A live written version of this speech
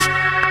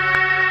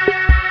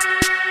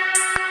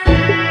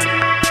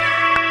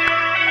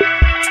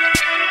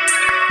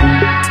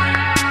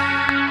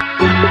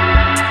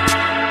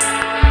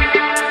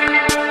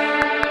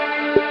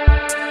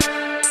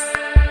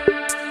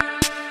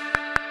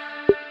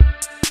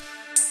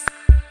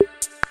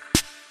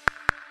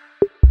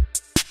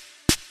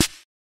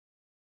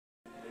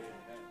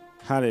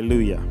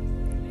Hallelujah.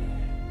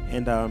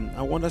 And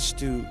I want us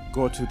to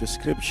go to the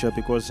scripture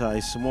because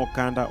it's more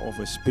kind of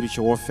a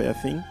spiritual warfare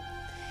thing.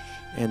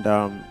 And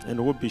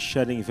we'll be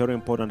sharing very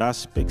important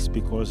aspects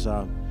because,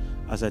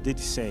 as I did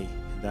say,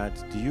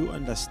 that do you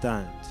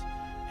understand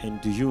and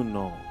do you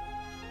know?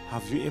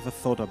 Have you ever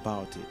thought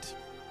about it?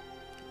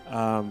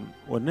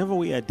 Whenever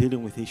we are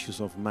dealing with issues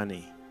of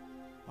money,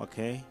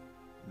 okay,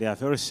 they are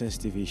very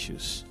sensitive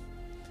issues.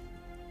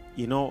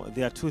 You know,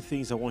 there are two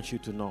things I want you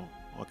to know,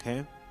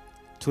 okay?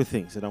 Two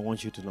things that I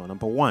want you to know.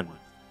 Number one,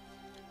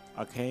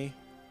 okay,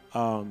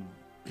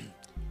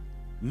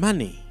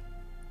 money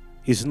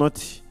is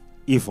not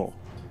evil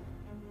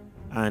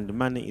and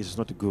money is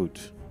not good,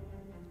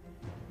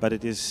 but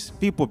it is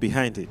people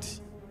behind it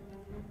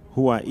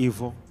who are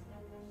evil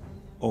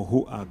or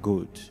who are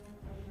good.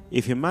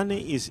 If your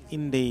money is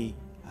in the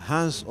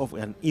hands of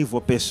an evil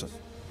person,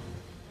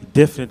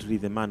 definitely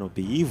the man will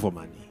be evil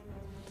money.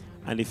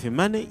 And if your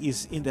money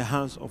is in the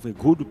hands of a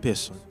good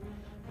person,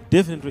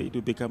 definitely it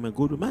will become a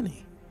good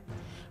money.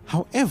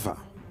 However,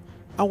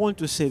 I want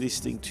to say this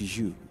thing to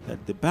you,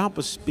 that the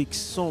Bible speaks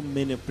so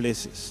many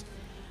places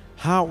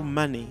how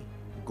money,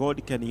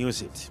 God can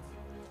use it.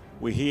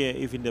 We hear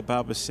even the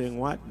Bible saying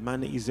what?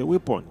 Money is a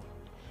weapon.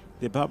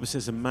 The Bible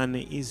says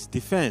money is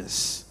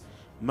defense.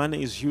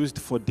 Money is used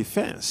for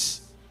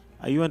defense.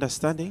 Are you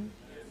understanding?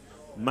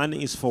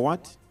 Money is for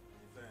what?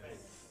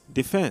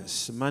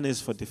 Defense. Money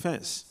is for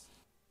defense.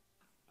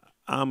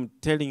 I'm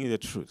telling you the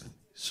truth.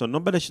 So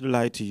nobody should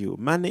lie to you.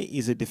 Money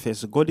is a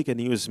defense. God can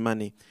use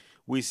money.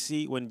 We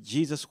see when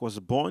Jesus was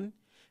born,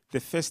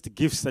 the first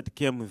gifts that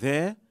came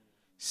there,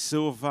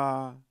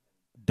 silver,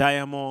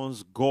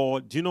 diamonds,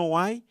 gold. Do you know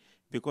why?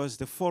 Because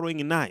the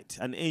following night,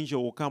 an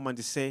angel will come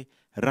and say,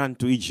 run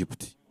to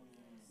Egypt.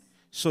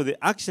 So they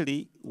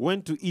actually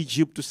went to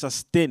Egypt to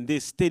sustain. They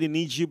stayed in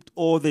Egypt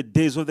all the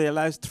days of their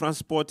lives.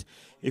 Transport,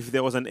 if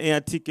there was an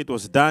air ticket,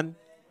 was done.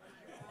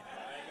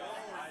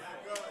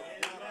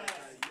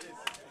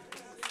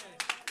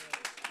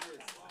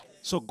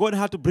 So God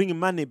had to bring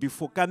money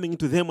before coming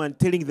to them and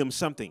telling them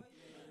something.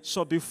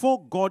 So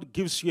before God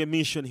gives you a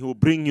mission, he will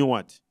bring you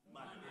what?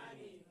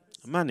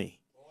 Money.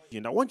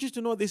 And I want you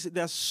to know this.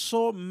 There's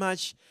so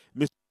much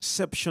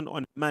misconception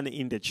on money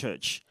in the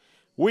church.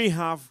 We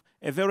have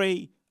a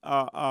very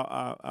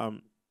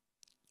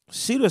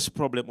serious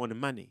problem on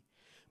money.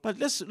 But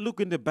let's look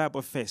in the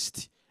Bible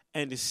first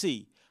and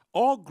see.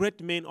 All great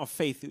men of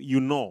faith you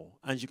know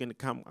and you can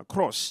come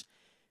across,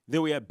 they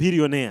were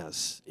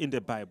billionaires in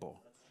the Bible.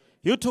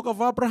 You talk of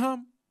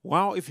Abraham.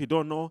 Wow, if you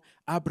don't know,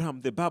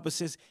 Abraham, the Bible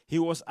says he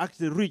was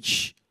actually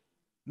rich,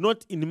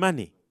 not in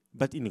money,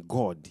 but in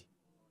God.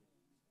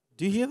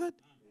 Do you hear that?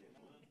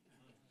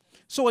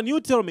 So when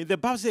you tell me, the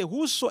Bible says,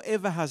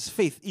 whosoever has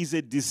faith is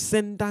a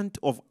descendant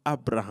of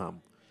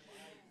Abraham.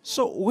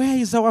 So where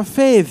is our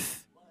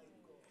faith?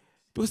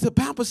 Because the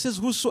Bible says,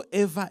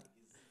 whosoever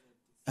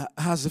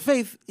has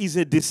faith is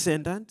a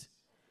descendant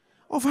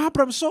of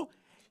Abraham. So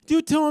do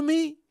you tell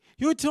me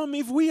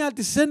if we are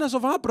descendants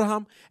of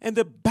Abraham, and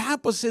the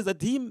Bible says that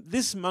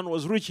this man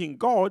was rich in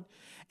God,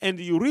 and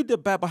you read the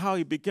Bible how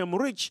he became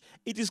rich,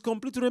 it is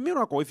completely a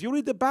miracle. If you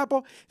read the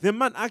Bible, the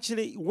man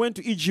actually went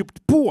to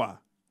Egypt poor.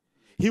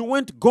 He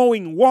went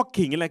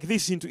walking like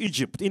this into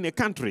Egypt, in a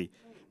country,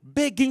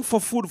 begging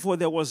for food, for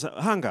there was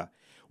hunger.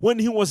 When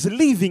he was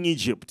leaving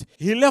Egypt,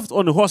 he left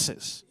on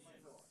horses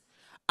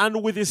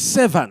and with his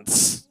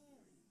servants.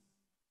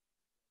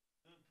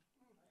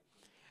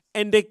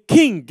 And the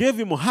king gave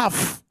him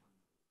half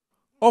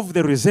of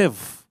the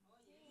reserve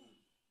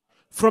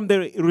from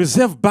the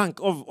reserve bank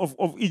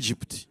of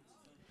Egypt.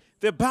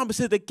 The Bible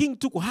said the king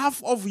took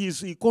half of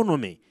his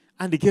economy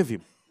and he gave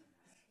him.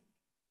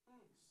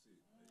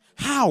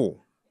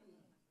 How?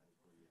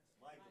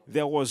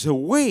 There was a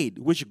word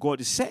which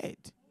God said,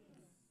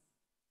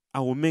 I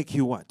will make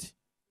you what?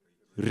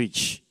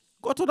 Rich.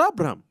 God told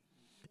Abraham,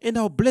 and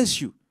I'll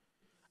bless you,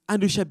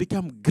 and you shall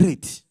become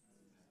great.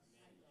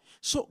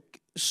 So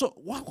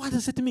what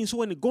does it mean? So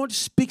when God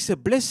speaks a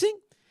blessing,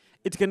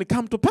 it can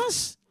come to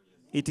pass.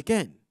 It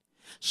can.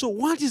 So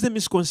what is the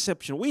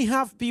misconception? We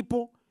have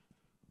people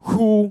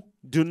who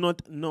do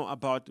not know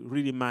about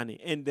really money.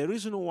 And the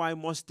reason why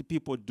most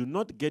people do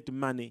not get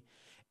money,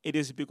 it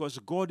is because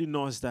God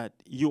knows that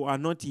you are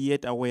not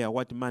yet aware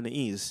what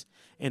money is.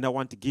 And I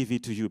want to give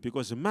it to you.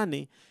 Because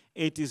money,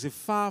 it is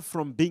far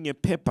from being a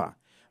paper.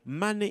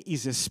 Money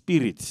is a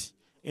spirit.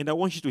 And I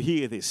want you to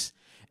hear this.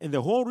 And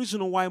the whole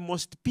reason why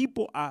most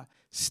people are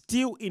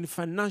still in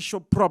financial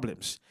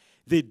problems,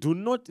 they do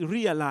not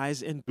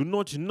realize and do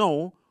not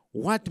know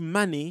what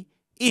money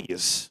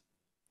is.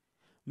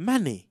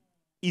 Money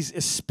is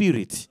a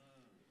spirit.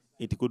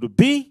 It could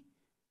be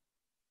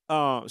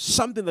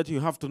something that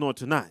you have to know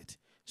tonight.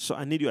 So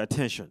I need your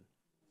attention.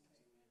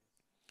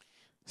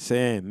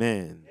 Say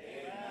amen.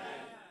 Amen.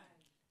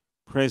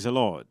 Praise the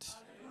Lord.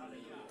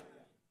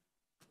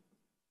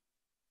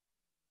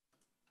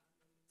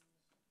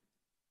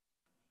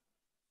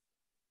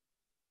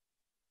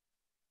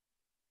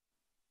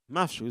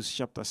 Matthew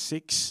chapter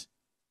 6,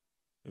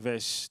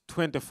 verse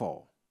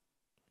 24.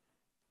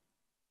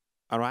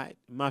 All right,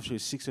 Matthew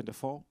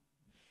 6:24.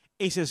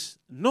 It says,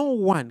 no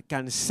one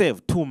can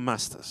serve two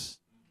masters.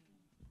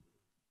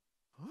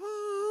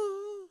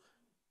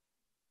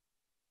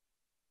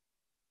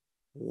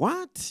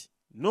 What?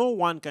 No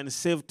one can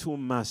serve two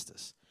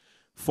masters.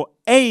 For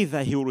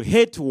either he will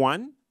hate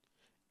one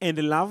and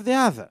love the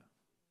other.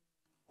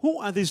 Who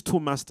are these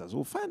two masters?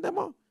 We'll find them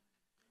out.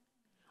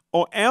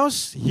 Or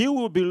else he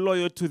will be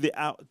loyal to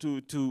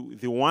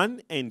the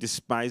one and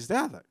despise the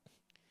other.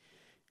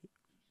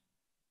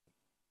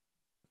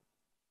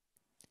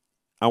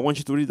 I want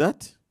you to read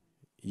that.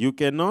 You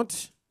cannot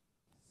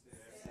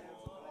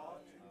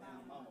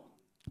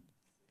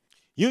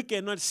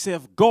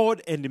serve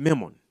God and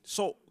Mammon.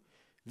 So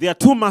there are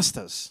two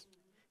masters.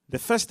 The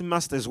first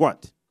master is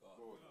what?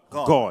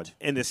 God.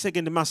 And the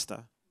second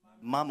master?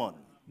 Mammon.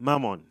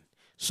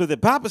 So the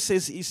Bible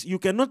says you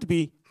cannot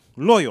be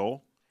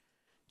loyal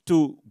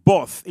to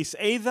both. It's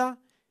either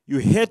you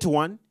hate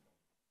one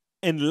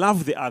and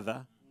love the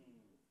other.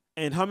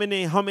 And how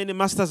many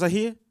masters are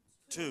here?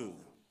 Two.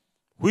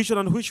 Which one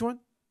and which one?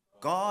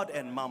 God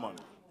and Mammon.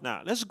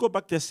 Now, let's go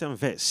back to the same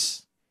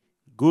verse.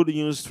 Good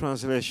News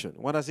Translation.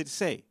 What does it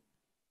say?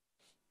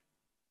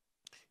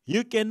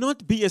 You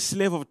cannot be a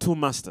slave of two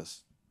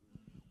masters.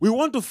 We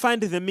want to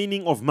find the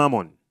meaning of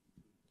Mammon.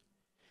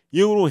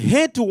 You will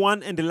hate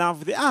one and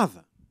love the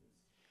other.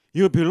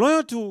 You will be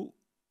loyal to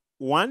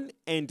one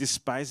and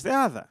despise the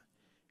other.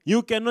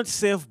 You cannot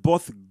serve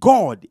both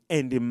God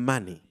and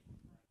money.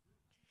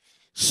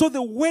 So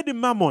the word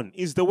Mammon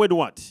is the word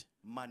what?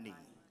 Money.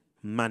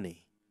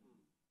 Money.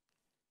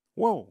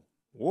 Whoa.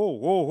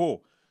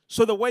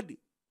 So the word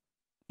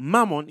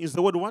Mammon is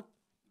the word what?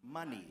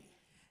 Money.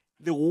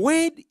 The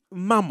word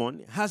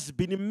Mammon has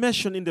been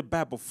mentioned in the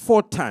Bible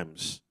 4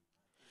 times.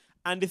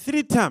 And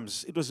 3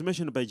 times it was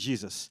mentioned by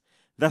Jesus.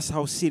 That's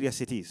how serious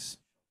it is.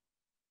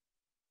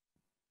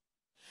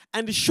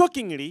 And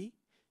shockingly,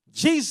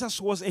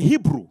 Jesus was a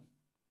Hebrew.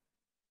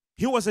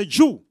 He was a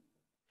Jew.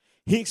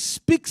 He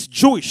speaks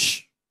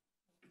Jewish.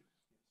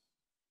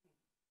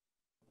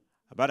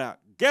 But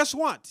guess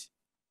what?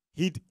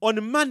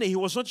 On Monday he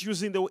was not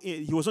using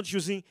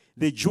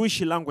the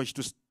Jewish language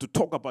to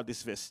talk about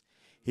this verse.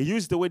 He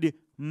used the word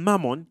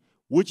Mammon,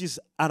 which is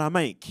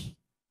Aramaic.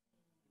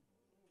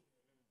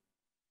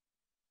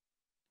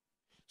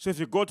 So if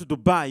you go to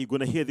Dubai, you're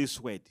going to hear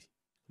this word,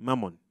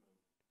 Mammon.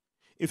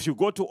 If you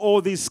go to all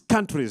these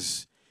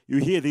countries, you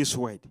hear this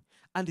word.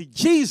 And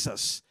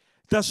Jesus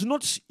does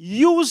not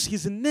use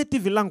his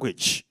native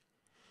language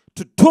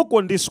to talk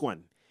on this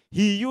one.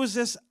 He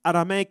uses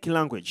Aramaic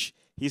language.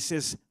 He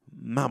says,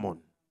 Mammon.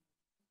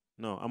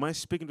 No, am I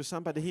speaking to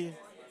somebody here?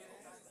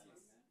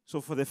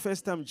 So for the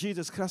first time,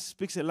 Jesus Christ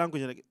speaks a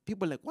language, and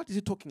people are like, what is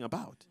he talking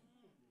about?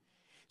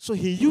 So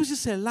he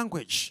uses a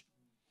language.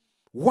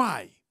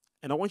 Why?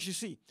 And I want you to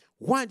see,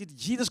 why did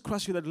Jesus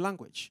Christ use that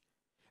language?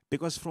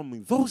 Because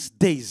from those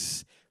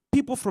days,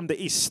 people from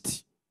the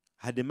East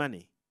had the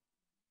money.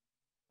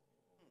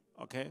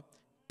 Okay?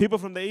 People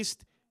from the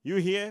East, you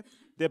hear,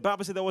 the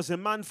Bible said there was a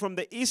man from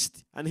the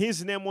East, and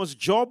his name was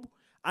Job,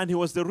 and he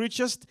was the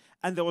richest,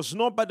 and there was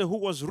nobody who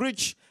was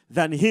rich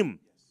than him.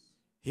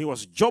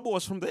 Job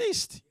was from the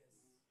East.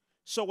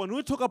 So when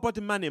we talk about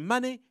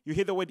money, you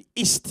hear the word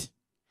East.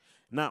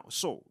 Now,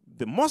 so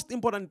the most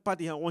important part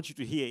here I want you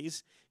to hear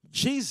is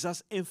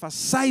Jesus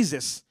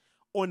emphasizes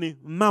on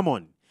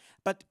Mammon.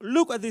 But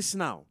look at this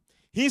now.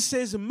 He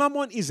says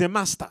Mammon is a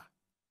master.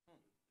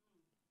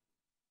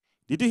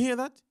 Did you hear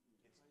that?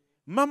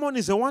 Mammon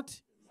is a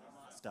what?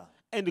 Master.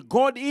 And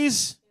God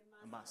is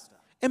A master.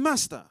 a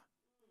master.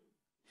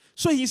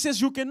 So he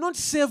says you cannot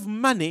save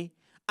money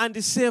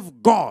and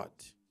save God.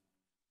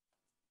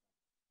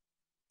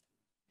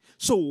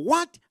 So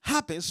what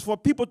happens for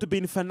people to be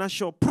in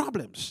financial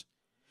problems?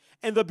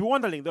 And they'll be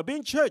wondering, they'll be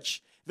in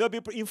church.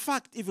 In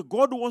fact, if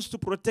God wants to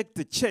protect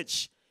the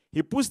church,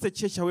 he puts the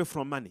church away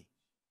from money.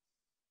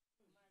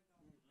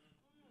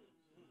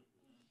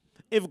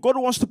 If God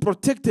wants to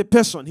protect a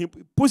person, he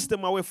puts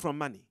them away from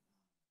money.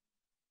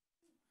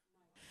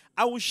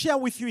 I will share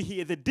with you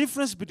here the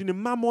difference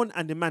between mammon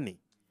and money.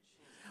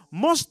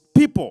 Most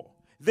people,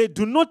 they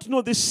do not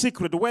know this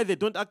secret where they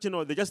don't actually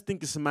know, they just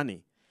think it's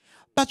money.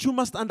 But you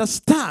must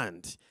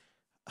understand.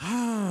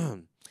 Are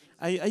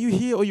you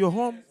here or you're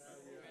home?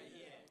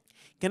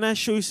 Can I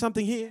show you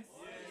something here?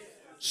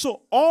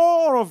 So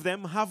all of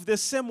them have the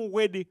same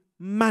word,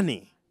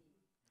 money.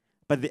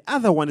 But the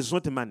other one is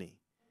not money.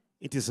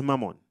 It is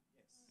mammon.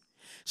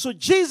 So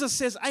Jesus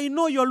says, I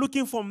know you're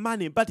looking for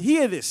money, but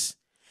hear this.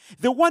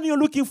 The one you're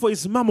looking for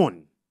is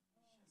mammon.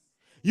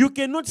 You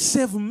cannot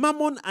serve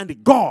mammon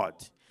and God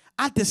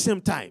at the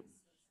same time.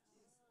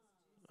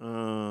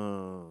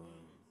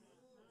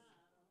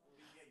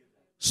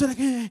 So like,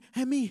 hey,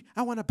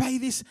 I want to buy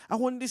this, I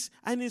want this.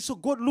 And so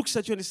God looks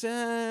at you and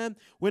says,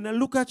 when I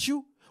look at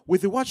you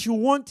with what you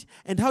want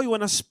and how you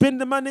want to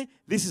spend the money,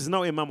 this is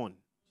now a mammon.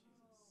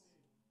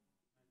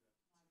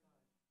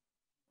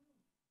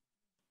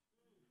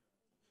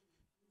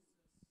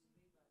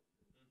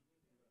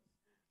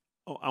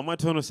 Oh, am I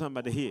talking to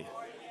somebody here?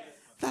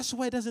 That's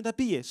why it doesn't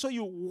appear. So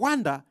you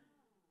wonder,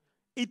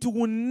 it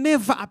will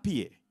never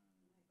appear.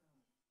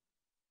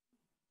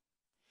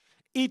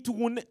 It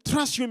will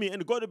trust you me,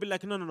 and God will be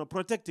like, no,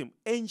 protect him.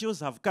 Angels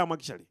have come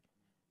actually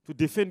to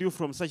defend you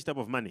from such type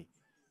of money.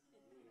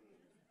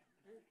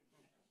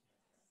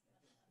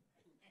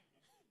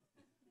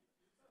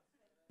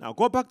 Now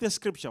go back to the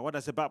scripture. What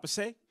does the Bible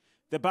say?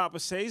 The Bible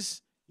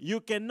says you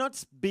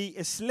cannot be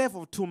a slave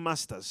of two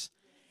masters.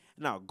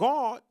 Now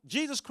God,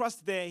 Jesus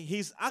Christ there,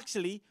 he's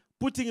actually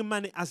putting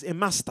money as a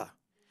master.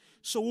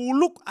 So we'll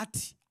look at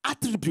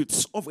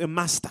attributes of a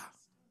master.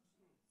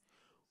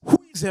 Who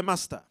is a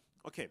master?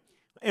 Okay.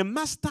 A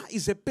master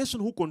is a person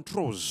who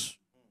controls.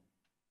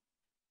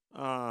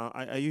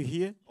 Are you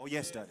here? Oh,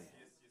 yes, Daddy.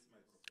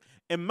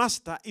 A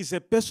master is a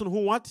person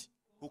who what?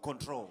 Who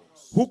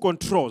controls. Who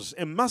controls.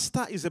 A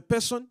master is a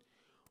person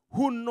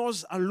who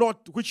knows a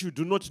lot which you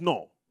do not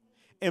know.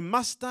 A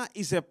master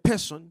is a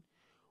person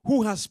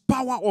who has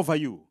power over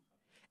you.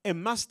 A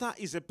master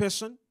is a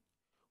person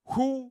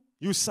who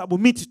you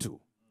submit to.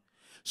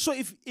 So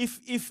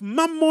if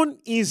Mammon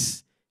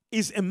is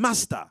a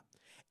master,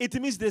 it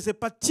means there's a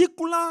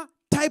particular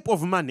type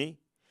of money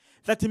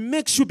that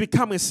makes you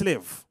become a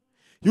slave.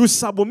 You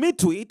submit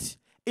to it,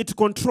 it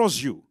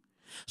controls you.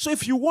 So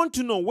if you want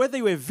to know whether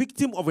you're a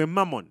victim of a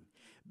mammon,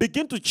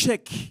 begin to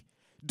check.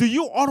 Do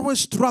you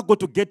always struggle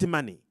to get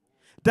money?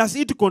 Does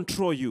it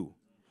control you?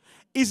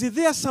 Is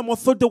there some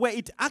authority where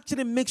it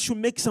actually makes you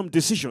make some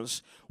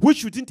decisions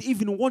which you didn't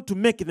even want to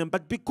make them,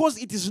 but because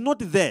it is not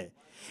there?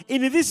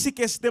 In this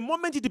case, the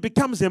moment it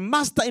becomes a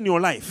master in your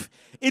life,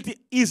 it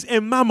is a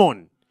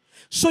mammon.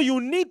 So you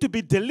need to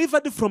be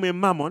delivered from a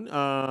mammon.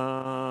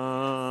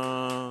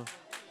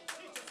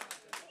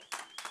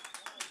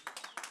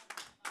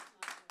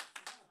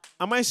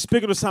 Am I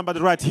speaking to somebody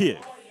right here?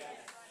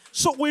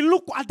 So we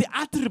look at the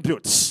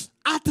attributes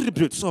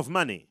of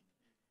money.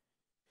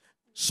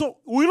 So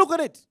we look at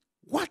it.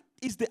 What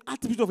is the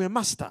attribute of a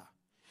master?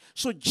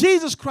 So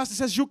Jesus Christ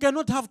says you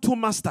cannot have two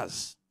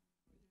masters.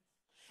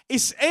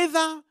 It's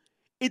either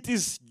it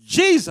is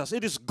Jesus,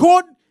 it is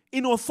God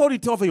in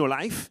authority over your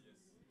life,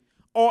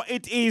 or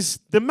it is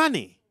the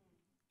money,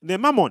 the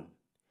mammon.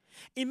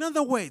 In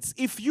other words,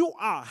 if you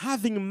are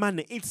having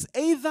money, it's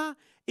either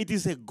it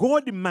is a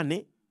God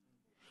money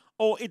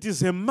or it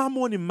is a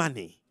mammon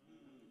money.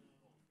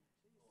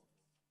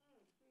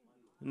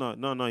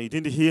 No, you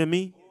didn't hear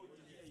me?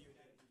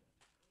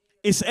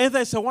 It's either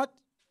it's a what?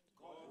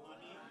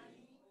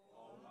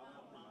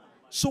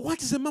 So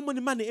what is a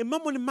mammon money? A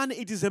mammon money,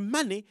 it is a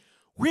money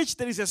which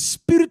there is a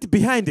spirit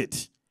behind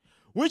it,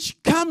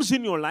 which comes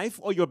in your life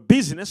or your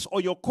business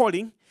or your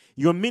calling,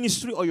 your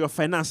ministry or your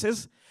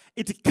finances.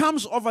 It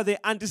comes over there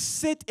and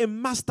set a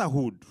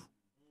masterhood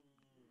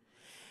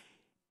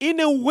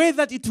in a way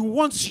that it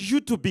wants you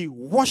to be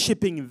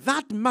worshiping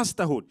that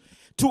masterhood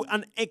to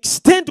an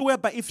extent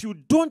whereby if you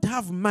don't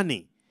have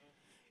money,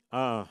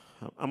 am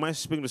I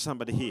speaking to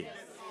somebody here?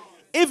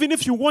 Even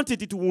if you want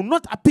it, it will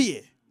not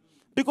appear.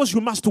 Because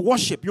you must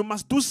worship. You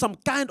must do some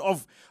kind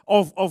of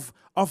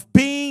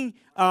being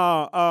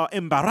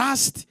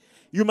embarrassed.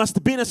 You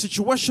must be in a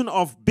situation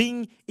of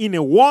being in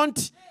a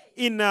want.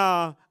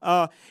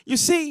 You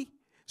see,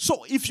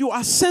 so if you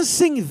are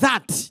sensing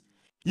that,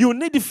 you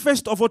need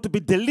first of all to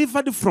be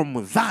delivered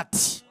from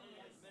that.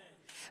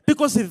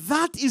 Because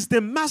that is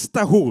the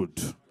masterhood.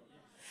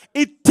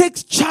 It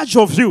takes charge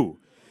of you.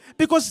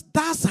 Because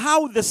that's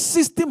how the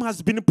system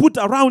has been put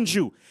around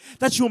you.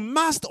 That you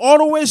must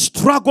always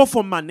struggle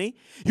for money.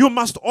 You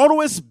must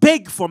always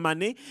beg for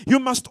money. You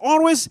must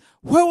always,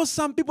 well,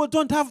 some people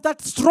don't have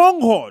that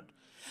stronghold.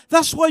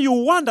 That's why you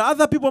wonder,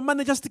 other people,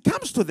 money just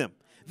comes to them.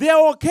 They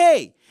are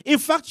okay. In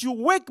fact, you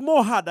work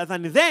more harder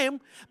than them.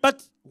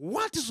 But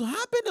what is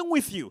happening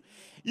with you?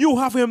 You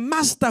have a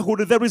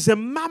masterhood. There is a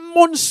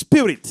mammon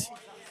spirit.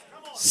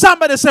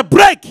 Somebody say,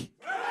 break.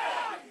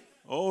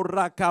 O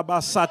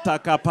rakabasata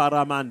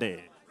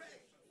kaparamande.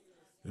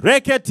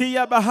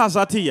 Reketia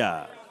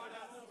bahazatia.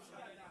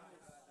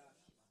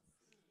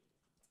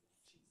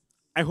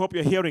 I hope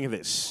you're hearing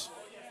this.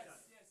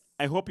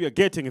 I hope you're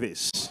getting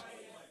this.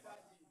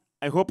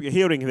 I hope you're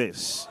hearing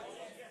this.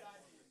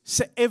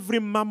 Say every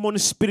mammon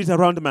spirit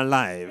around my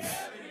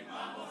life.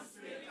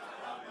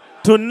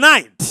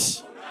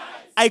 Tonight,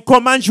 I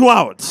command you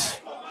out.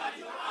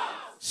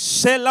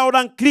 Say loud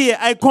and clear,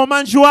 I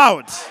command you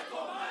out.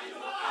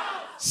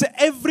 Say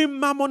every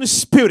mammon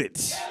spirit.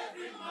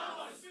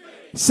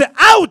 Say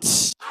out.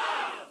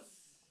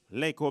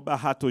 Leko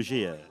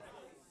bahatojia.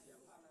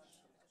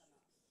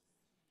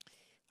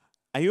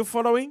 Are you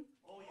following?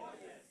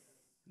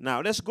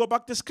 Now let's go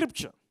back to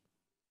scripture.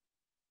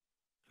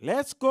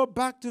 Let's go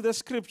back to the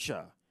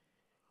scripture.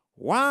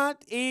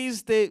 What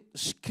is the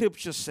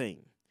scripture saying?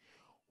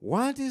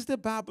 What is the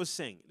Bible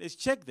saying? Let's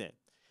check that.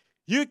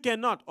 You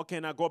cannot. Okay,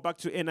 now go back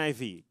to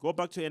NIV. Go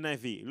back to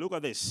NIV. Look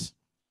at this.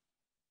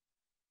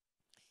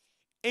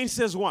 It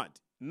says what?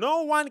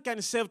 No one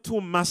can serve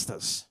two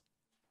masters.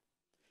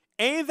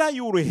 Either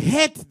you will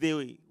hate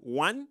the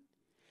one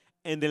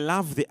and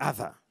love the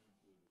other.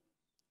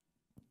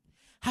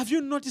 Have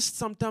you noticed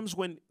sometimes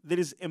when there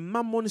is a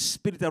mammon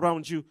spirit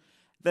around you,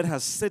 that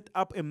has set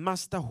up a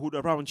masterhood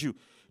around you,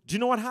 do you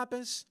know what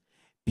happens?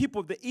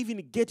 People, they even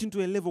get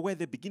into a level where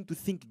they begin to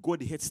think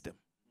God hates them.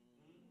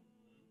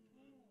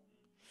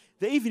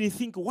 They even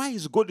think, why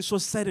is God so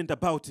silent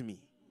about me?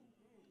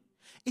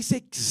 It's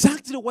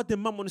exactly what the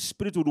Mammon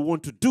spirit would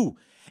want to do.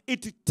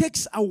 It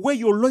takes away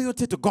your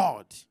loyalty to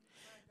God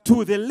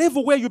to the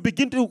level where you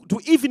begin to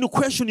even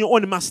question your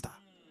own master.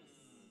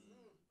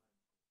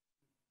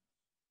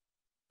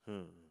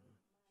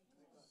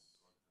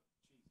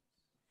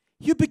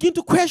 You begin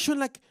to question,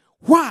 like,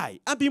 why?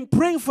 I've been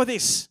praying for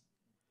this.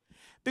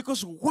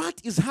 Because what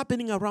is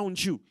happening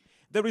around you?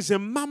 There is a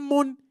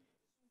Mammon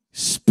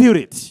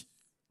spirit.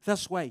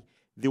 That's why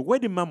the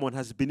word Mammon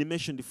has been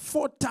mentioned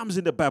 4 times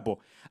in the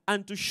Bible.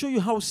 And to show you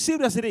how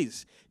serious it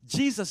is,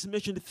 Jesus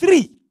mentioned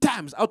 3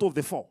 times out of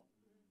the 4.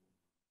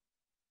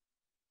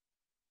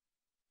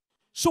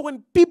 So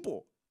when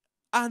people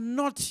are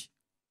not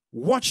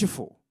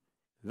watchful,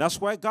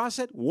 that's why God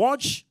said,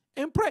 watch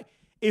and pray.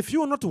 If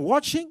you are not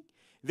watching,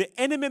 the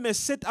enemy may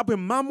set up a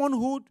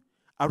mammonhood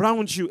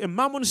around you, a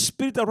mammon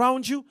spirit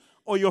around you,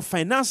 or your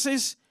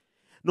finances.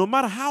 No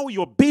matter how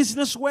your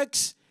business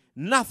works,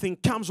 nothing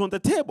comes on the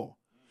table.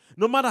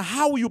 No matter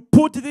how you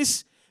put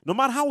this, no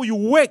matter how you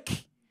work,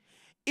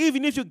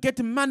 even if you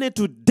get money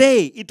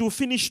today, it will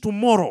finish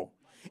tomorrow.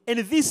 And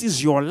this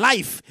is your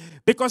life.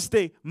 Because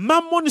the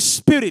mammon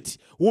spirit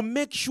will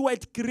make sure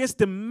it creates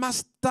a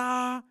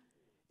masterhood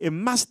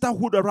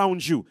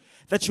around you.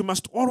 That you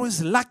must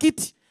always lack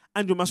it.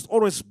 And you must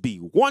always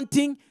be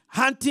wanting,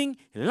 hunting,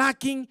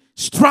 lacking,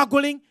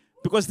 struggling.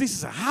 Because this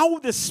is how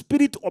the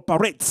spirit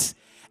operates.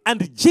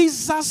 And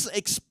Jesus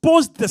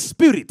exposed the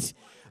spirit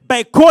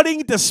by calling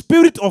the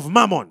spirit of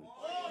Mammon.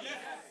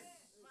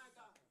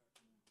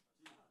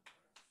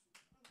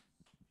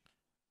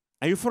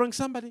 Are you following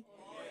somebody?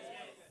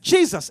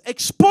 Jesus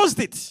exposed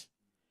it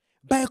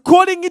by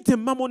calling it a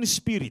Mammon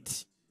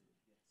spirit.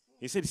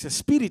 He said it's a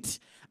spirit.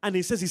 And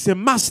he says it's a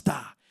master.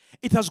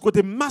 It has got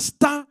a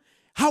master.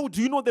 How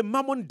do you know the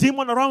Mammon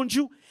demon around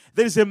you?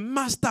 There is a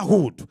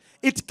masterhood.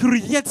 It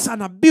creates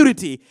an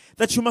ability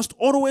that you must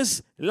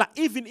always,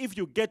 even if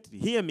you get,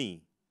 hear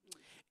me,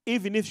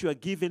 even if you are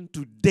given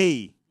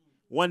today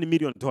 $1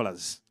 million,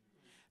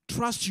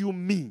 trust you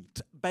me,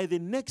 by the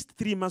next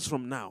 3 months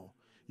from now,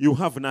 you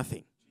have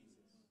nothing.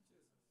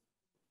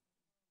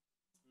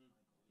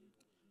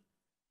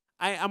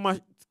 I am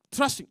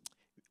trusting.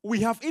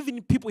 We have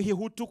even people here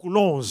who took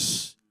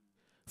loans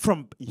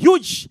from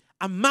huge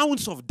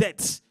amounts of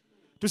debts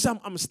to say,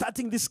 I'm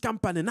starting this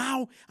company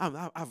now.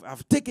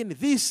 I've taken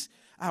this.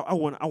 I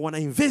want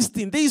to invest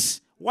in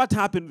this. What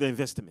happened to the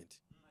investment?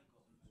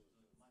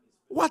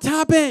 What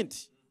happened?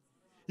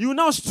 You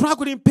now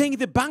struggle in paying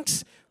the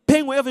banks,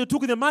 paying wherever you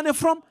took the money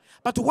from.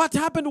 But what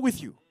happened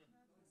with you?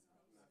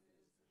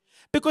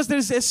 Because there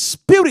is a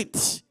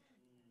spirit.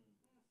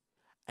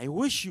 I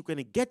wish you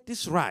can get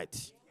this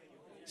right.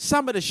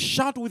 Somebody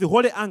shout with the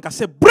holy anger.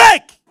 Say,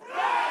 break!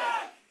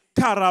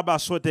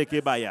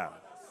 Karabasoteke.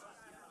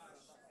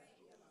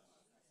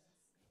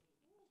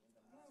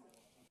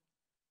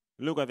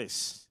 Look at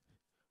this.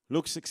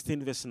 Luke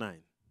 16 verse 9.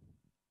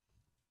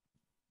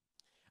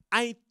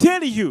 I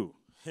tell you,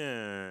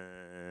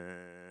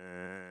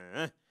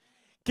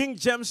 King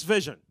James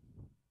Version.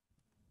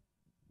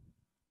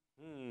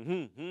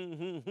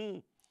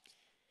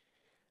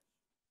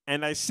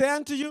 And I say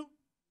unto you,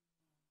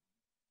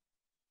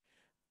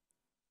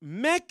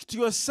 make to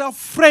yourself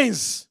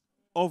friends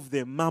of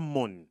the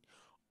mammon,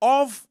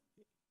 of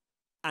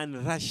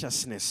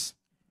unrighteousness.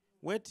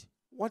 Wait,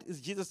 what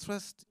is Jesus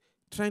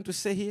trying to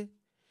say here?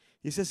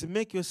 He says,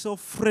 make yourself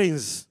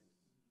friends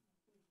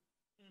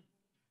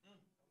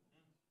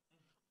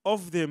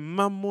of the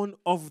mammon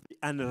of the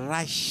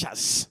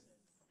unrighteous.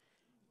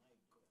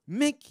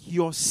 Make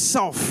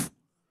yourself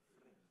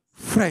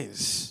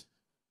friends.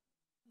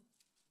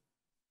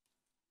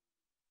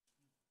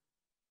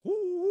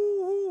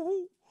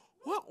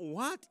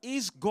 What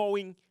is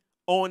going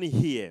on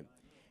here?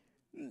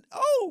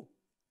 Oh,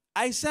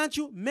 I sent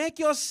you, make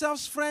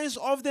yourselves friends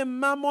of the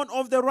mammon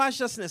of the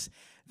righteousness,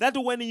 that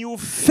when you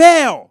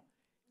fail,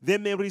 they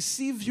may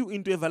receive you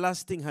into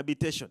everlasting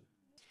habitation.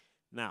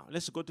 Now,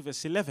 let's go to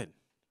verse 11.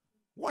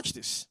 Watch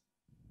this.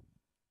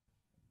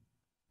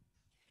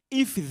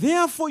 If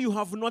therefore you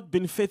have not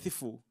been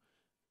faithful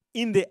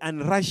in the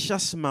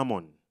unrighteous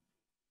mammon,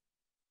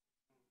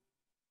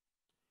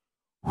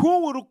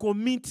 who will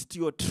commit to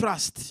your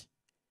trust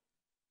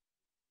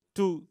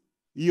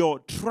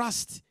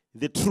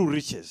the true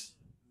riches?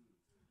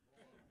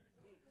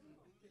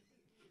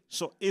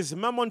 So is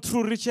mammon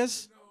true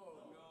riches?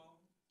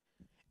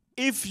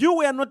 If you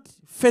were not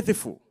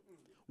faithful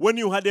when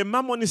you had a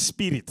mammon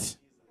spirit,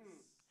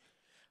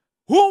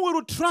 who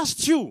will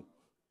trust you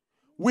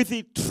with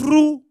the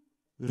true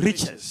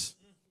riches?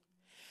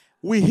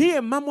 We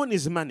hear mammon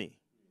is money,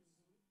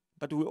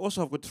 but we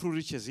also have got true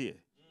riches here,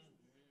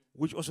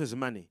 which also is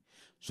money.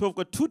 So we've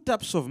got 2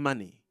 types of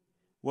money.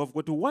 We've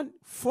got one,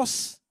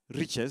 false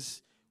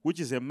riches, which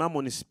is a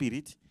mammon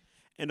spirit,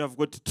 and I've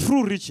got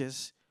true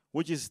riches,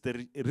 which is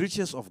the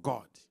riches of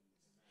God.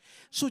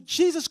 So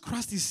Jesus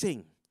Christ is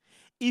saying,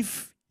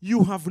 if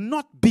you have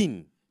not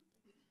been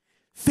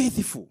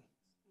faithful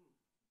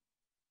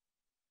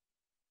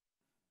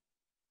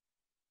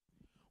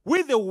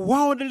with the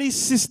worldly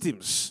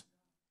systems,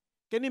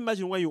 can you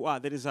imagine where you are?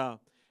 There is a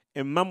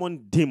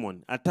mammon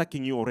demon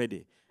attacking you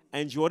already,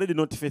 and you're already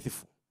not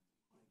faithful.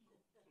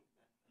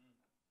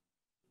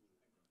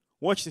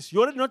 Watch this.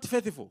 You're already not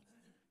faithful.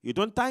 You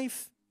don't tithe.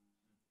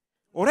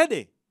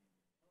 Already.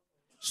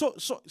 So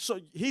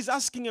he's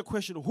asking a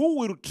question. Who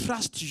will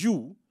trust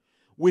you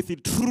with the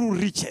true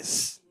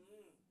riches?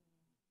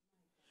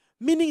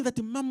 Meaning that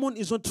mammon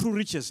is not true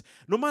riches.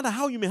 No matter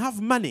how you may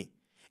have money,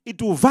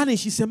 it will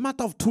vanish. It's a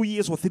matter of 2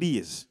 years or 3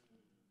 years.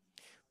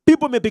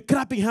 People may be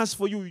clapping hands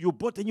for you. You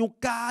bought a new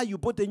car. You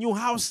bought a new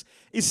house.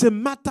 It's a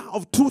matter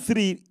of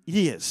 2-3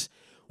 years.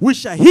 We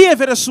shall hear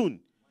very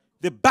soon.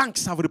 The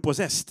banks have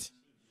repossessed.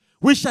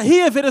 We shall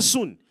hear very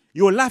soon.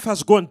 Your life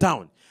has gone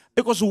down.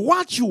 Because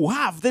what you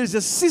have, there is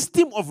a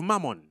system of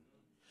mammon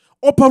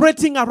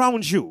operating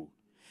around you.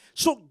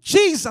 So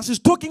Jesus is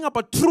talking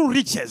about true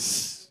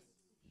riches.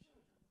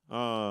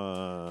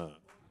 Oh,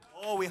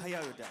 we hear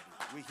you, Daddy.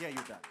 We hear you,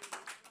 Daddy.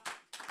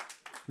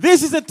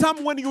 This is a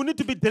time when you need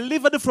to be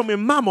delivered from a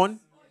mammon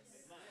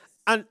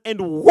and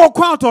walk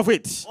out of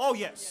it. Oh,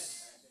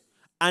 yes.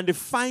 And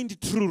find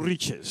true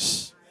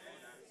riches.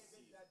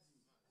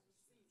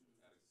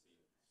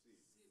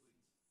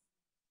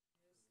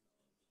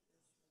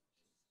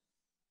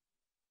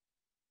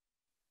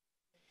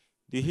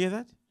 Do you hear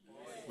that?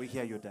 We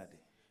hear you, Daddy.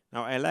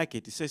 Now, I like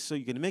it. It says, so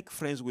you can make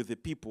friends with the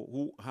people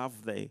who have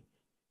the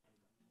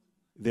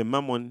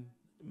mammon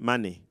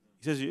money.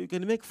 He says, you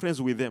can make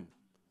friends with them.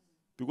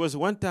 Because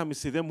one time,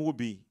 it's them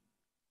who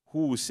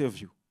will save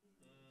you.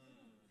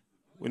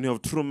 When you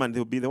have true money,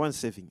 they'll be the one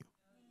saving you.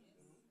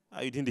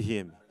 Oh, you didn't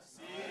hear me.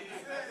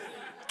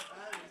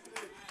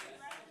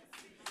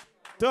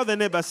 Tell the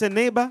neighbor, say,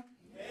 neighbor,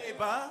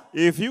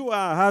 if you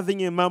are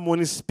having a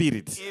mammon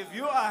spirit, if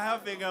you are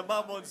having a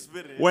mammon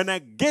spirit, when I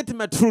get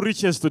my true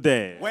riches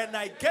today,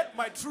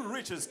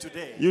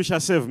 you shall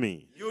save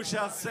me. You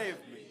shall save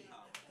me.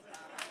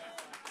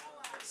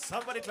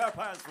 Somebody clap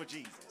hands for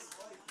Jesus.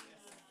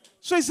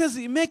 So he says,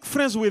 make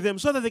friends with them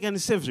so that they can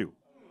save you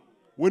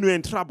when you're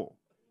in trouble.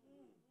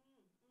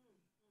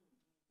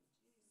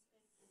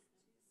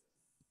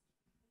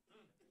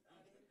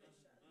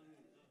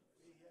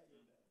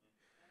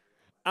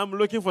 I'm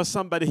looking for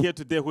somebody here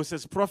today who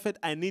says, Prophet,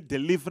 I need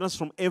deliverance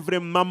from every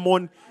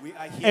mammon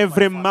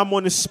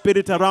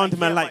spirit around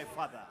my life.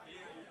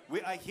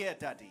 We are here,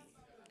 Daddy.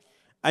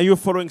 Are you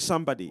following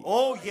somebody?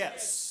 Oh,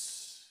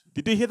 yes.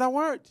 Did you hear that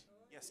word?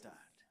 Yes, Dad.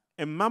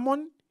 A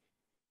mammon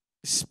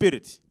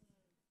spirit.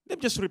 Let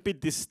me just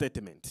repeat this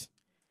statement.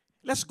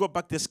 Let's go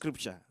back to the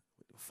scripture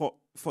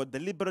for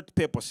deliberate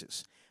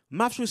purposes.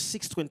 Matthew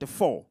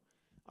 6:24.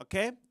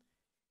 Okay?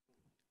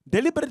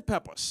 Deliberate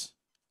purpose.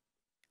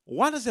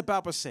 What does the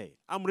Bible say?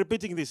 I'm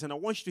repeating this and I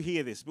want you to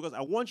hear this because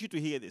I want you to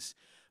hear this.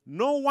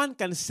 No one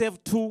can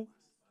serve two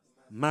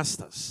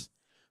masters.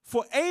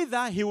 For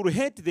either he will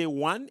hate the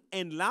one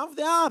and love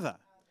the other,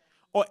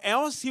 or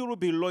else he will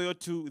be loyal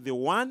to the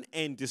one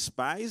and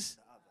despise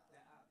the other.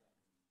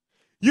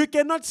 You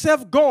cannot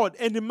serve God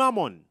and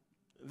mammon.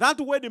 That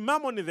word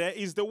mammon there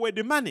is the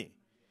word money.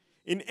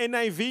 In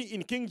NIV,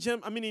 in King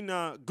James,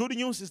 in Good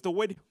News is the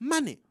word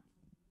money.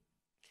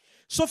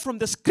 So from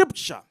the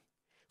scripture,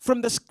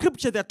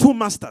 there are two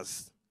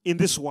masters in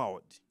this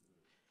world.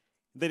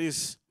 There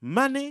is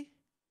money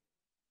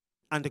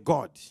and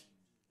God.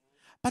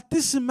 But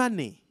this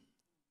money,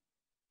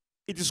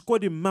 it is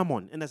called a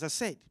mammon. And as I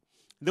said,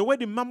 the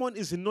word mammon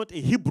is not a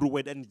Hebrew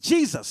word. And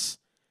Jesus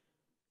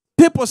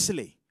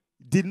purposely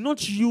did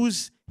not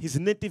use his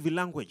native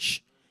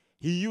language.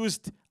 He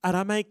used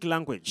Aramaic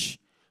language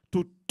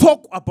to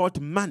talk about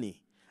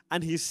money.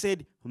 And he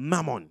said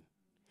mammon.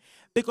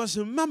 Because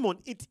mammon,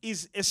 it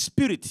is a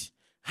spirit.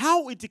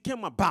 How it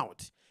came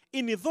about.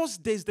 In those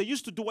days, they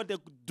used to do what they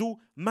do,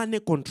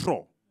 money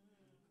control.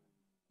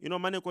 You know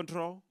money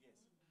control?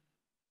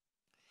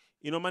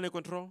 You know money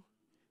control?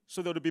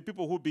 So there will be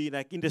people who be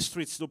like in the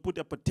streets, they'll put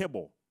up a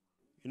table.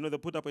 You know, they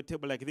put up a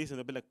table like this and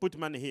they'll be like, put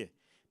money here.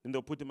 Then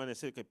they'll put the money and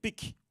say, okay,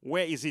 pick.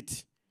 Where is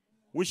it?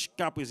 Which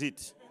cup is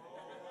it?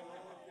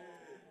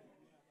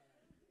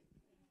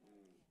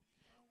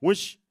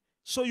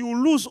 So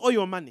you lose all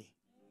your money.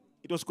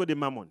 It was called a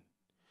mammon.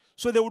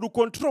 So they would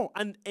control,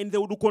 and they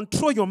would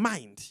control your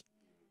mind.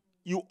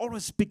 You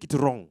always speak it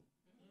wrong.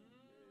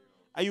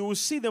 And you will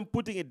see them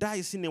putting a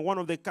dice in one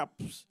of the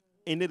cups.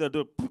 And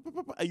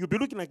you'll be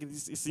looking like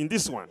this. It's in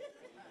this one.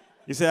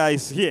 You say,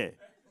 it's here.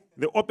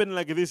 They open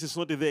like this, it's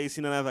not there, it's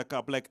in another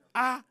cup. Like,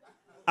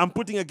 I'm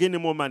putting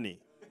again more money.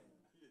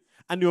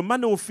 And your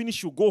money will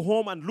finish, you go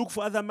home and look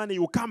for other money,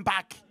 you come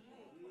back.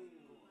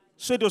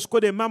 So it was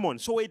called a mammon.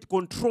 So it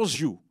controls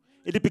you.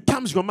 It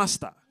becomes your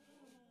master.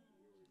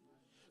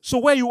 So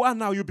where you are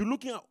now, you'll be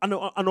looking at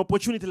an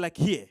opportunity like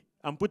here.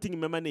 I'm putting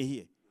my money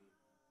here.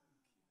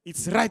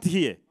 It's right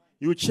here.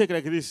 You check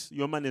like this,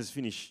 your money is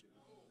finished.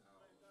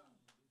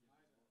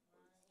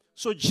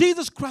 So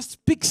Jesus Christ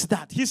speaks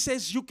that. He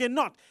says you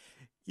cannot.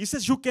 He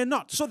says you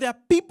cannot. So there are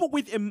people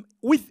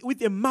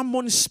with a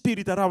mammon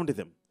spirit around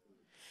them.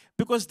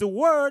 Because the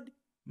word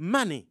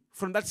money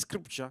from that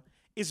scripture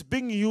is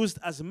being used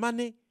as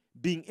money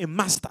being a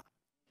master.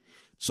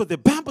 So the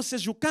Bible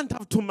says you can't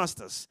have two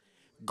masters,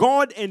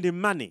 God and the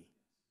money.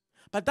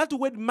 But that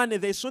word money,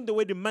 there is not the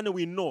word money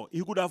we know.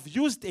 He could have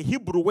used a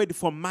Hebrew word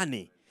for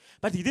money.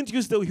 But he didn't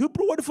use the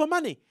Hebrew word for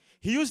money.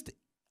 He used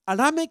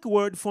Aramaic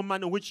word for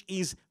money, which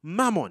is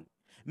mammon,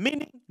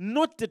 meaning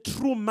not the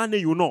true money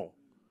you know.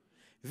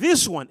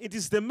 This one, it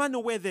is the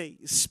money where the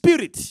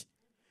spirit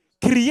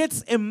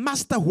creates a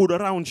masterhood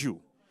around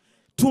you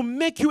to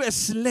make you a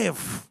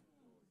slave.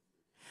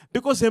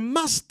 Because a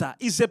master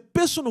is a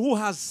person who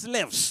has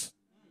slaves.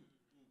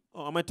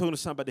 Oh, am I talking to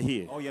somebody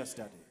here? Oh, yes,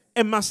 Daddy.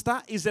 A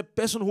master is a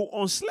person who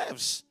owns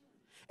slaves.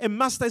 A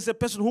master is a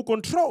person who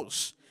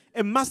controls.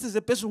 A master is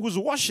a person who's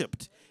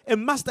worshipped. A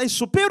master is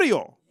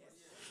superior.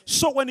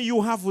 So when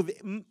you have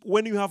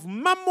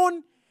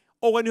mammon,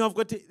 or when you have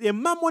got a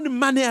mammon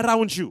money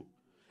around you,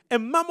 a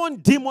mammon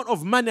demon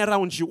of money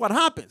around you, what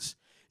happens?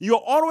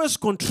 You're always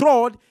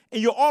controlled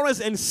and you're always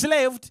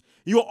enslaved.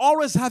 You're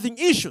always having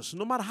issues.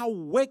 No matter how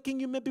working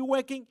you may be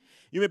working,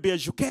 you may be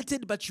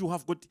educated, but you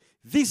have got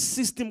this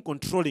system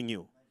controlling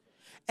you.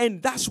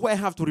 And that's why I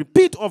have to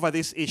repeat over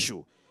this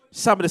issue.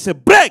 Somebody say,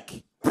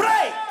 break!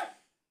 Break!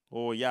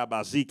 Oh, yeah,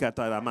 bazika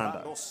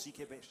taramanda.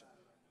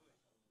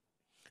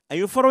 Are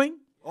you following?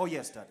 Oh,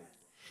 yes, Daddy.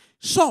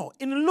 So,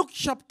 in Luke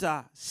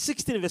chapter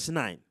 16, verse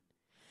 9,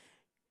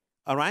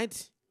 all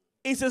right,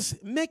 it says,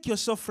 make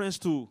yourself friends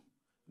to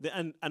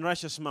the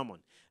unrighteous mammon,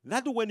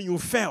 that when you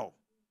fail,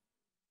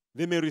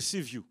 they may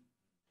receive you.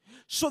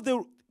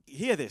 So,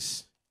 hear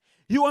this.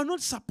 You are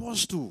not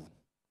supposed to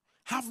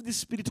have the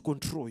spirit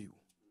control you.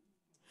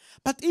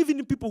 But even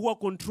the people who are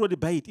controlled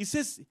by it, it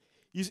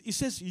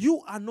says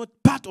you are not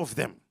part of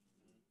them.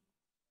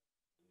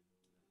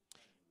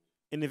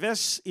 In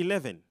verse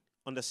 11,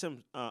 on the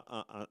same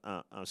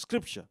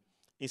scripture,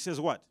 it says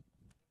what?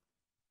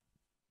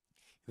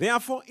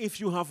 Therefore, if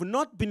you have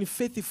not been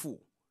faithful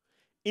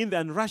in the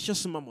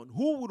unrighteous mammon,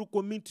 who will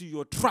commit to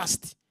your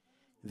trust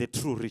the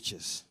true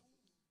riches?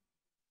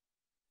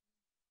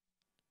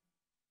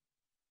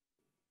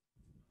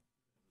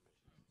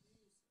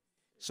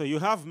 So you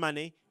have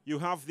money, you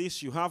have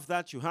this, you have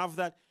that, you have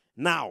that.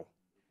 Now,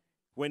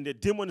 when the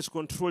demon is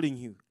controlling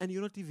you, and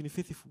you're not even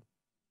faithful,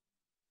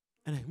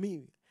 and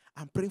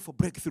I'm praying for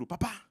breakthrough.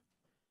 Papa,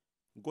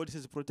 God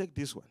says, protect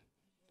this one.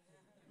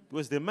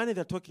 Because the money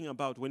they're talking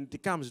about, when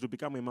it comes, it will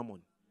become a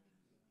mammon.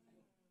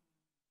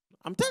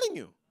 I'm telling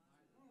you.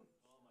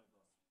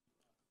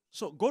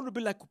 So God will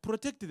be like,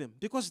 protect them,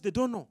 because they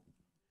don't know.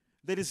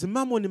 There is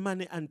mammon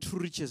money and true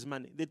riches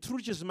money. The true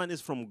riches money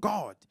is from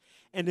God.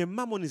 And the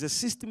mammon is a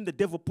system the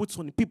devil puts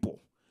on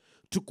people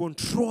to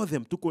control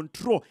them, to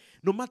control.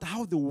 No matter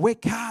how they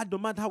work hard, no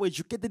matter how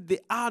educated they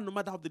are, no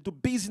matter how they do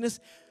business,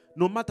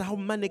 no matter how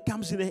money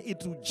comes in,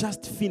 it will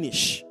just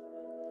finish.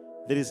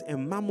 There is a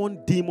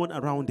mammon demon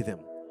around them.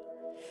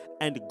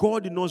 And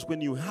God knows when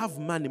you have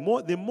money,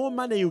 the more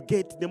money you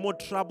get, the more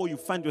trouble you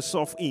find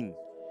yourself in.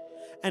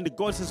 And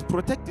God says,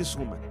 protect this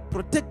woman.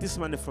 Protect this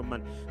money from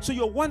money. So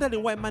you're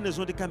wondering why money is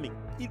not coming.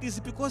 It is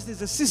because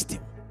there's a system.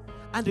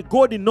 And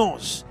God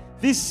knows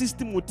this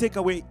system will take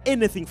away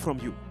anything from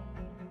you.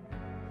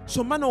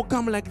 So money will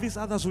come like this,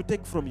 others will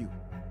take from you.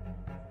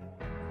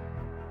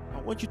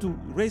 I want you to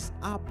raise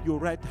up your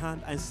right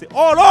hand and say,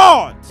 oh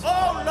Lord!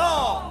 Oh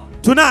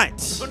Lord!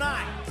 Tonight,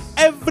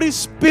 every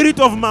spirit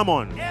of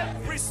mammon,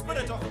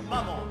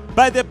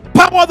 by the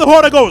power of the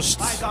Holy Ghost,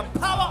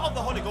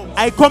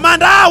 I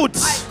command out,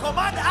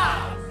 command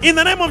out in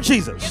the name of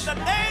Jesus. in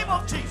the name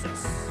of Jesus.